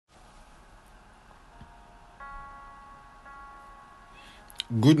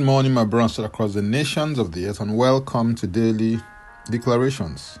Good morning, my brothers across the nations of the earth, and welcome to Daily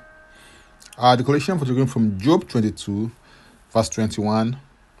Declarations. Our declaration for today from Job 22, verse 21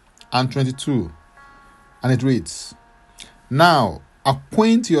 and 22. And it reads, "Now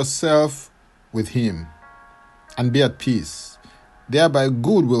acquaint yourself with him, and be at peace. Thereby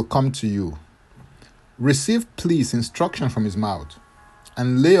good will come to you. Receive please instruction from his mouth,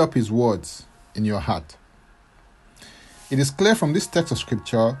 and lay up his words in your heart." It is clear from this text of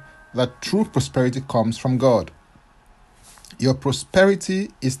scripture that true prosperity comes from God. Your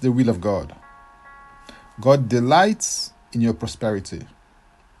prosperity is the will of God. God delights in your prosperity.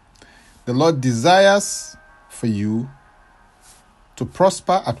 The Lord desires for you to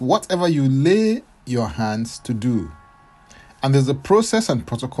prosper at whatever you lay your hands to do. And there's a process and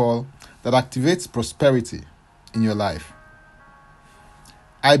protocol that activates prosperity in your life.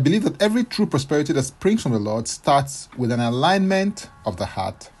 I believe that every true prosperity that springs from the Lord starts with an alignment of the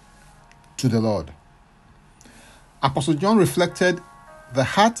heart to the Lord. Apostle John reflected the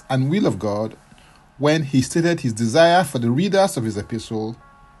heart and will of God when he stated his desire for the readers of his epistle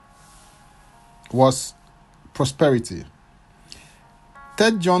was prosperity.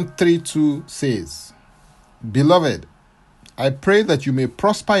 3 John 3:2 says, "Beloved, I pray that you may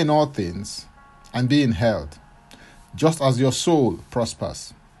prosper in all things and be in health, just as your soul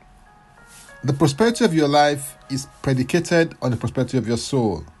prospers." The prosperity of your life is predicated on the prosperity of your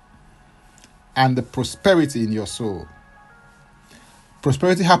soul and the prosperity in your soul.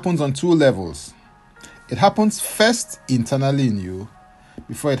 Prosperity happens on two levels. It happens first internally in you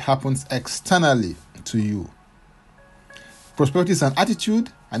before it happens externally to you. Prosperity is an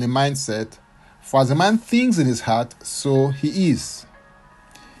attitude and a mindset, for as a man thinks in his heart, so he is.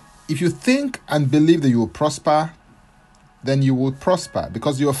 If you think and believe that you will prosper, then you will prosper,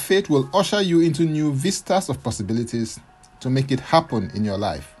 because your faith will usher you into new vistas of possibilities to make it happen in your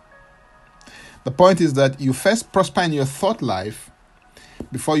life. The point is that you first prosper in your thought life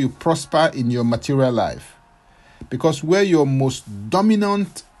before you prosper in your material life, because where your most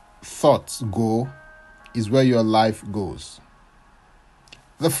dominant thoughts go is where your life goes.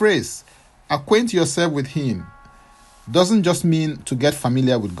 The phrase, "acquaint yourself with him," doesn't just mean to get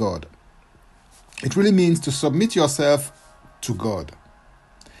familiar with God. It really means to submit yourself to God.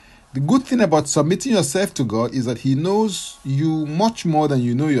 The good thing about submitting yourself to God is that he knows you much more than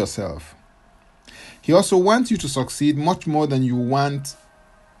you know yourself. He also wants you to succeed much more than you want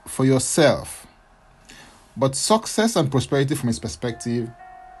for yourself. But success and prosperity from his perspective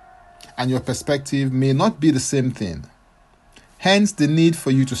and your perspective may not be the same thing. Hence the need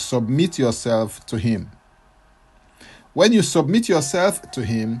for you to submit yourself to him. When you submit yourself to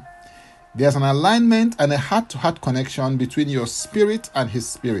him, there's an alignment and a heart-to-heart connection between your spirit and his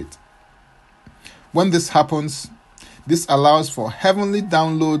spirit. When this happens, this allows for heavenly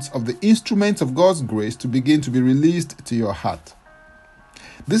downloads of the instruments of God's grace to begin to be released to your heart.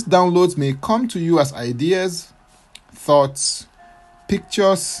 These downloads may come to you as ideas, thoughts,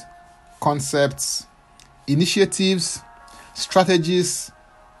 pictures, concepts, initiatives, strategies,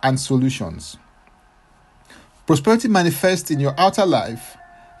 and solutions. Prosperity manifests in your outer life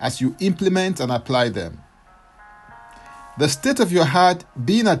as you implement and apply them. The state of your heart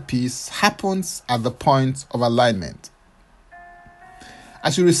being at peace happens at the point of alignment.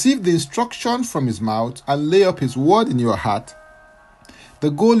 As you receive the instruction from his mouth and lay up his word in your heart,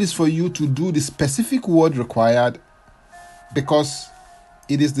 the goal is for you to do the specific word required, because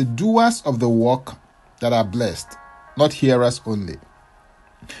it is the doers of the work that are blessed, not hearers only.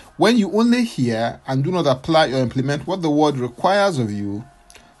 When you only hear and do not apply or implement what the word requires of you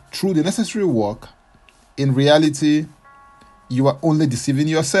through the necessary work, in reality, you are only deceiving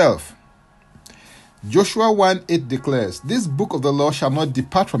yourself. Joshua 1:8 declares, "This book of the law shall not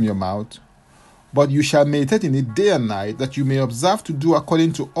depart from your mouth, but you shall meditate in it day and night, that you may observe to do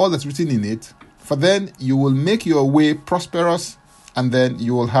according to all that's written in it, for then you will make your way prosperous, and then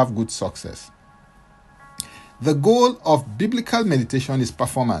you will have good success." The goal of biblical meditation is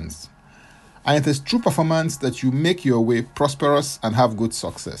performance, and it is through performance that you make your way prosperous and have good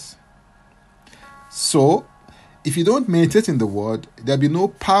success. So, if you don't meditate in the word, there'll be no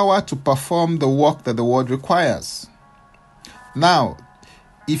power to perform the work that the word requires. Now,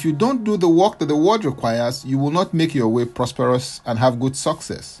 if you don't do the work that the word requires, you will not make your way prosperous and have good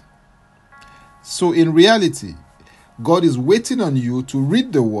success. So in reality, God is waiting on you to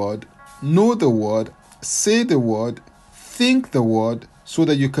read the word, know the word, say the word, think the word, so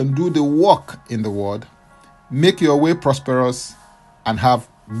that you can do the work in the word, make your way prosperous, and have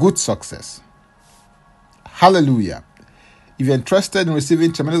good success. Hallelujah. If you're interested in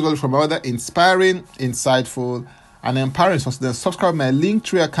receiving tremendous value from other inspiring, insightful, and empowering source, then subscribe my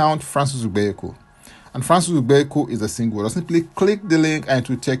Linktree account, Francis Ubeku. And Francis Ubeku is a single word. Simply click the link and it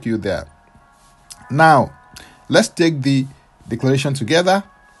will take you there. Now, let's take the declaration together,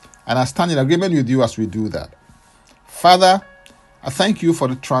 and I stand in agreement with you as we do that. Father, I thank you for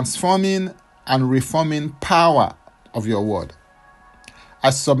the transforming and reforming power of your word. I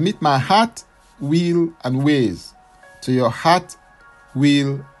submit my heart, will, and ways to your heart,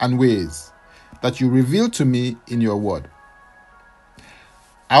 will, and ways that you reveal to me in your word.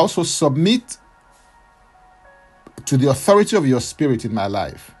 I also submit to the authority of your Spirit in my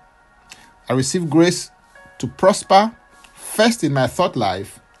life. I receive grace to prosper, first in my thought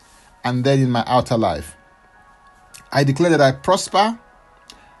life and then in my outer life. I declare that I prosper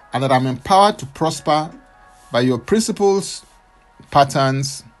and that I'm empowered to prosper by your principles,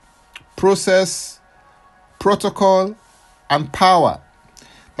 patterns, process, protocol, and power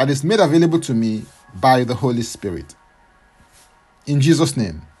that is made available to me by the Holy Spirit. In Jesus'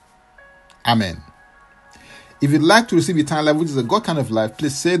 name, amen. If you'd like to receive eternal life, which is a God kind of life,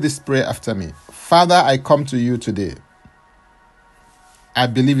 please say this prayer after me. Father, I come to you today. I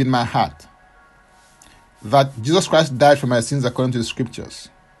believe in my heart that Jesus Christ died for my sins according to the scriptures.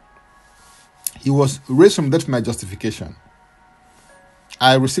 He was raised from death for my justification.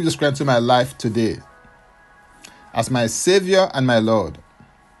 I receive Jesus Christ into my life today as my Savior and my Lord.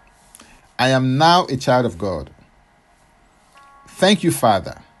 I am now a child of God. Thank you,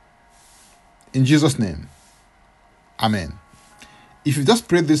 Father. In Jesus' name, amen. If you just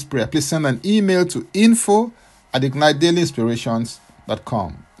prayed this prayer, please send an email to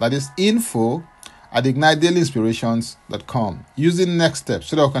info@ignitedailyinspirations.com. That is info@ignitedailyinspirations.com. Using next steps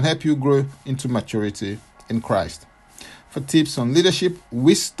so that I can help you grow into maturity in Christ. For tips on leadership,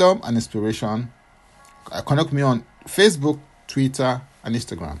 wisdom, and inspiration, connect me on Facebook, Twitter, and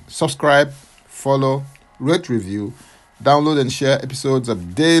Instagram. Subscribe, follow, rate, review, download, and share episodes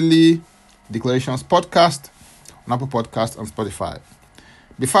of Daily Declarations podcast on Apple Podcasts and Spotify.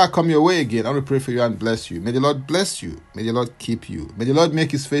 Before I come your way again, I want to pray for you and bless you. May the Lord bless you. May the Lord keep you. May the Lord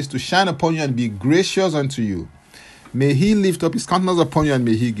make his face to shine upon you and be gracious unto you. May he lift up his countenance upon you and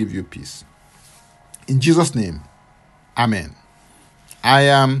may he give you peace. In Jesus' name, amen. I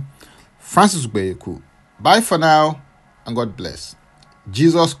am Francis Ubeku. Bye for now, and God bless.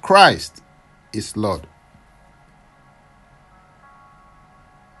 Jesus Christ is Lord.